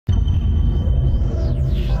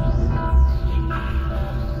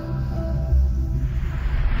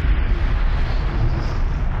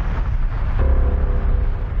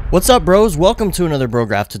What's up, bros? Welcome to another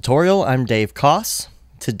Brograph tutorial. I'm Dave Koss.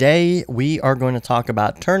 Today we are going to talk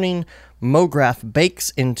about turning Mograph bakes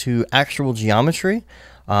into actual geometry.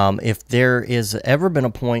 If there is ever been a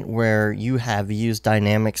point where you have used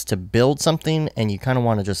dynamics to build something and you kind of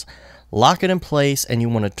want to just lock it in place and you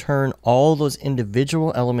want to turn all those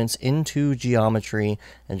individual elements into geometry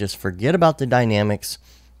and just forget about the dynamics,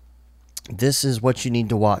 this is what you need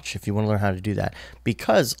to watch if you want to learn how to do that.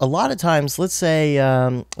 Because a lot of times, let's say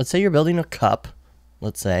you're building a cup,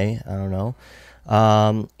 let's say, I don't know,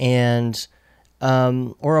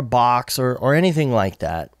 or a box or anything like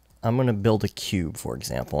that. I'm going to build a cube, for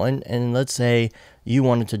example, and let's say you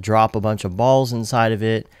wanted to drop a bunch of balls inside of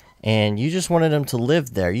it and you just wanted them to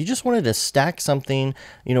live there. You just wanted to stack something,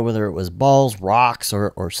 you know, whether it was balls, rocks,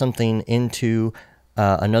 or something into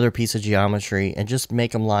another piece of geometry and just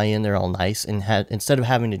make them lie in there all nice, and instead of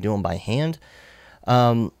having to do them by hand,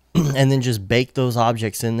 and then just bake those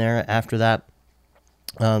objects in there after that.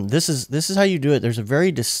 This is how you do it. There's a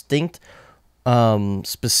very distinct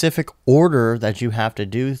specific order that you have to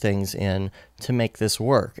do things in to make this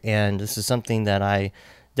work, and this is something that I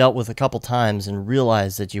dealt with a couple times and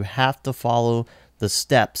realized that you have to follow the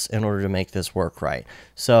steps in order to make this work right.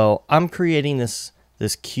 So I'm creating this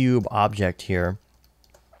cube object here.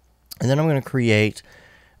 And then I'm going to create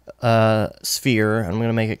a sphere. I'm going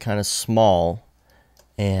to make it kind of small.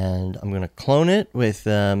 And I'm going to clone it with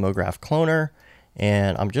Mograph cloner.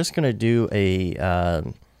 And I'm just going to do I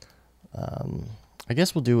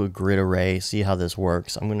guess we'll do a grid array, see how this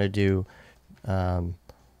works. I'm going to do, I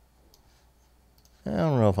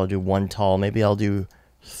don't know if I'll do 1 tall. Maybe I'll do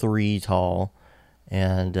 3 tall.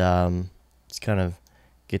 And let's kind of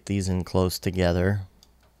get these in close together.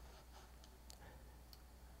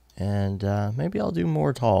 And maybe I'll do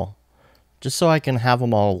more tall, just so I can have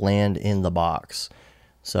them all land in the box.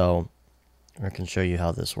 So I can show you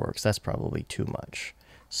how this works. That's probably too much.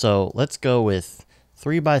 So let's go with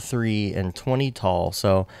 3 by 3 and 20 tall.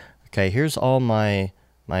 So, okay, here's all my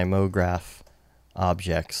Mograph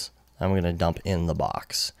objects I'm going to dump in the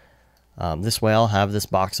box. This way I'll have this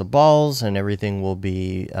box of balls and everything will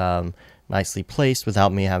be nicely placed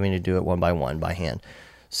without me having to do it one by hand.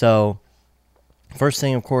 So first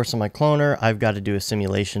thing, of course, on my cloner, I've got to do a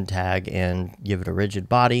simulation tag and give it a rigid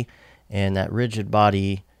body. And that rigid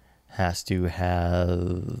body has to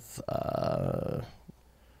have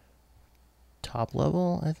top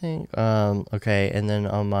level, I think. Okay, and then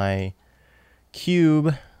on my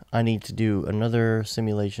cube, I need to do another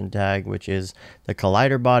simulation tag, which is the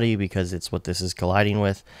collider body, because it's what this is colliding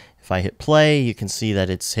with. If I hit play, you can see that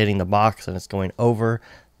it's hitting the box and it's going over.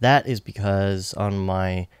 That is because on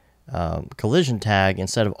my collision tag,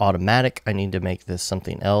 instead of automatic, I need to make this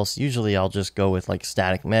something else. Usually I'll just go with like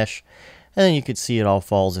static mesh, and then you could see it all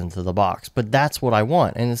falls into the box. But that's what I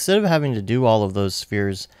want. And instead of having to do all of those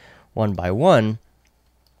spheres one by one,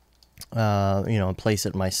 you know, and place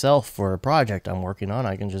it myself for a project I'm working on,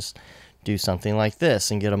 I can just do something like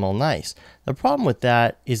this and get them all nice. The problem with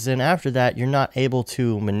that is then after that, you're not able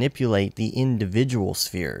to manipulate the individual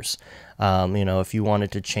spheres. You know, if you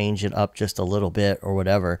wanted to change it up just a little bit or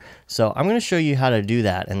whatever. So I'm going to show you how to do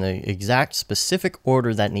that and the exact specific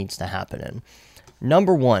order that needs to happen in.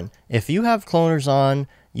 Number 1, if you have cloners on,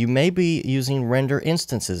 you may be using render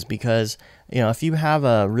instances because, you know, if you have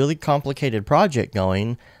a really complicated project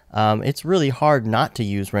going, it's really hard not to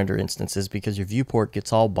use render instances because your viewport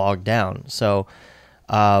gets all bogged down. So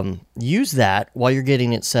use that while you're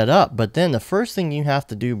getting it set up. But then the first thing you have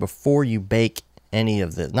to do before you bake any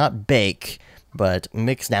of this, not bake, but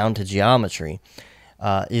mix down to geometry,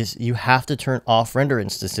 is you have to turn off render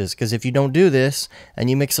instances, because if you don't do this and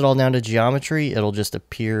you mix it all down to geometry, it'll just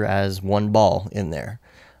appear as one ball in there.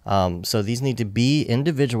 So these need to be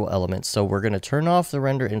individual elements. So we're going to turn off the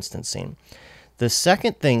render instancing. The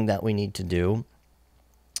second thing that we need to do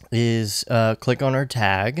is click on our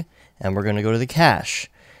tag, and we're going to go to the cache,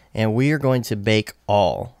 and we are going to bake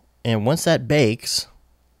all. And once that bakes,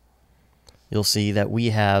 you'll see that we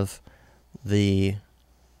have the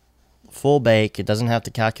full bake. It doesn't have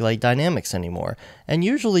to calculate dynamics anymore. And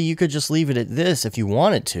usually you could just leave it at this if you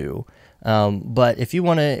wanted to. But if you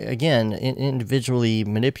want to, again, individually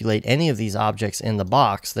manipulate any of these objects in the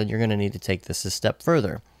box, then you're going to need to take this a step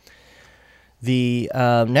further. The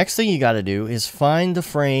next thing you got to do is find the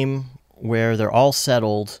frame where they're all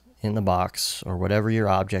settled in the box or whatever your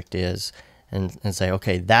object is, and say,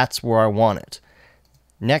 okay, that's where I want it.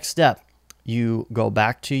 Next step, you go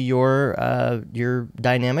back to your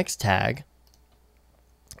dynamics tag,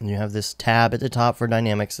 and you have this tab at the top for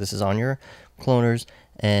dynamics. This is on your cloners,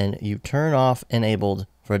 and you turn off enabled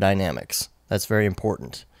for dynamics. That's very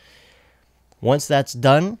important. Once that's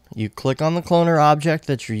done, you click on the cloner object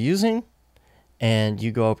that you're using, and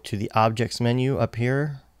you go up to the objects menu up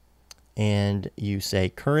here, and you say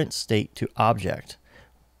current state to object.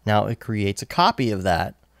 Now it creates a copy of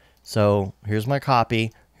that. So here's my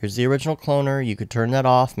copy. Here's the original cloner. You could turn that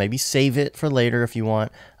off, maybe save it for later if you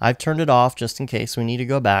want. I've turned it off just in case we need to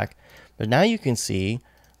go back. But now you can see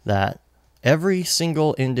that every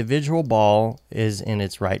single individual ball is in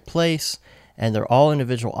its right place, and they're all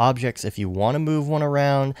individual objects. If you want to move one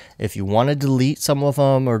around, if you want to delete some of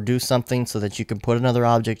them or do something so that you can put another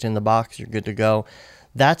object in the box, you're good to go.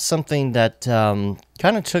 That's something that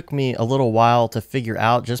kind of took me a little while to figure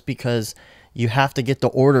out, just because you have to get the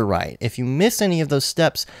order right. If you miss any of those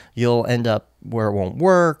steps, you'll end up where it won't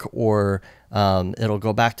work, or it'll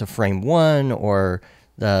go back to frame 1, or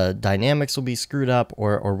the dynamics will be screwed up,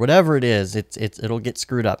 or whatever it is, it'll get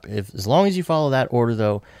screwed up. As long as you follow that order,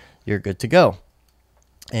 though, you're good to go.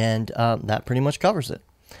 And that pretty much covers it.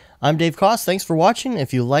 I'm Dave Koss. Thanks for watching.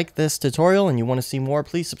 If you like this tutorial and you want to see more,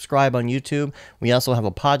 please subscribe on YouTube. We also have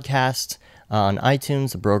a podcast on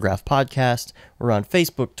iTunes, the Brograph podcast. We're on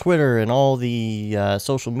Facebook, Twitter, and all the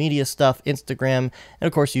social media stuff, Instagram, and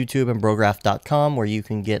of course YouTube and Brograph.com, where you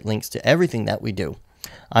can get links to everything that we do.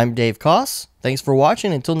 I'm Dave Koss. Thanks for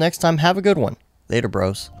watching. Until next time, have a good one. Later,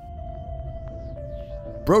 bros.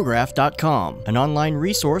 Brograph.com, an online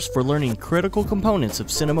resource for learning critical components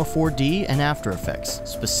of Cinema 4D and After Effects,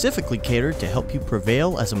 specifically catered to help you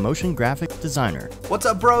prevail as a motion graphic designer. What's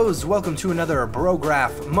up, bros? Welcome to another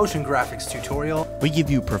Brograph motion graphics tutorial. We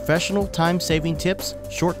give you professional time-saving tips,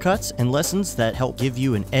 shortcuts, and lessons that help give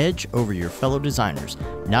you an edge over your fellow designers.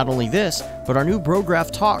 Not only this, but our new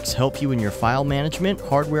Brograph Talks help you in your file management,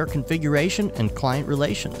 hardware configuration, and client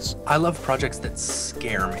relations. I love projects that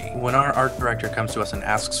scare me. When our art director comes to us and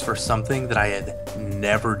asks for something that I had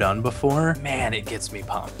never done before, man, it gets me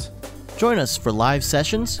pumped. Join us for live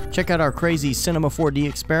sessions, check out our crazy Cinema 4D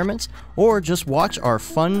experiments, or just watch our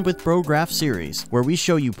Fun with Brograph series, where we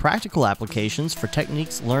show you practical applications for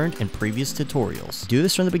techniques learned in previous tutorials. Do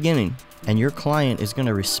this from the beginning, and your client is going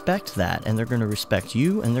to respect that, and they're going to respect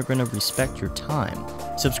you, and they're going to respect your time.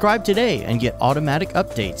 Subscribe today and get automatic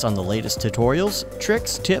updates on the latest tutorials,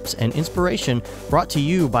 tricks, tips, and inspiration brought to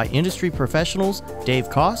you by industry professionals Dave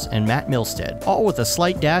Koss and Matt Milstead, all with a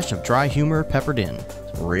slight dash of dry humor peppered in.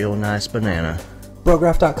 Real nice banana.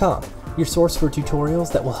 Brograph.com, your source for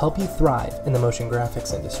tutorials that will help you thrive in the motion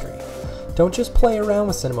graphics industry. Don't just play around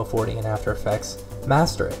with Cinema 4D and After Effects,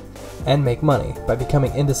 master it, and make money by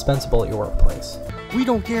becoming indispensable at your workplace. We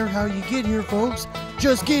don't care how you get here, folks.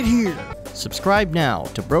 Just get here. Subscribe now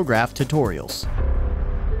to Brograph Tutorials.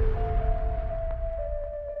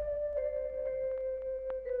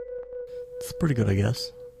 It's pretty good, I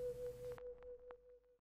guess.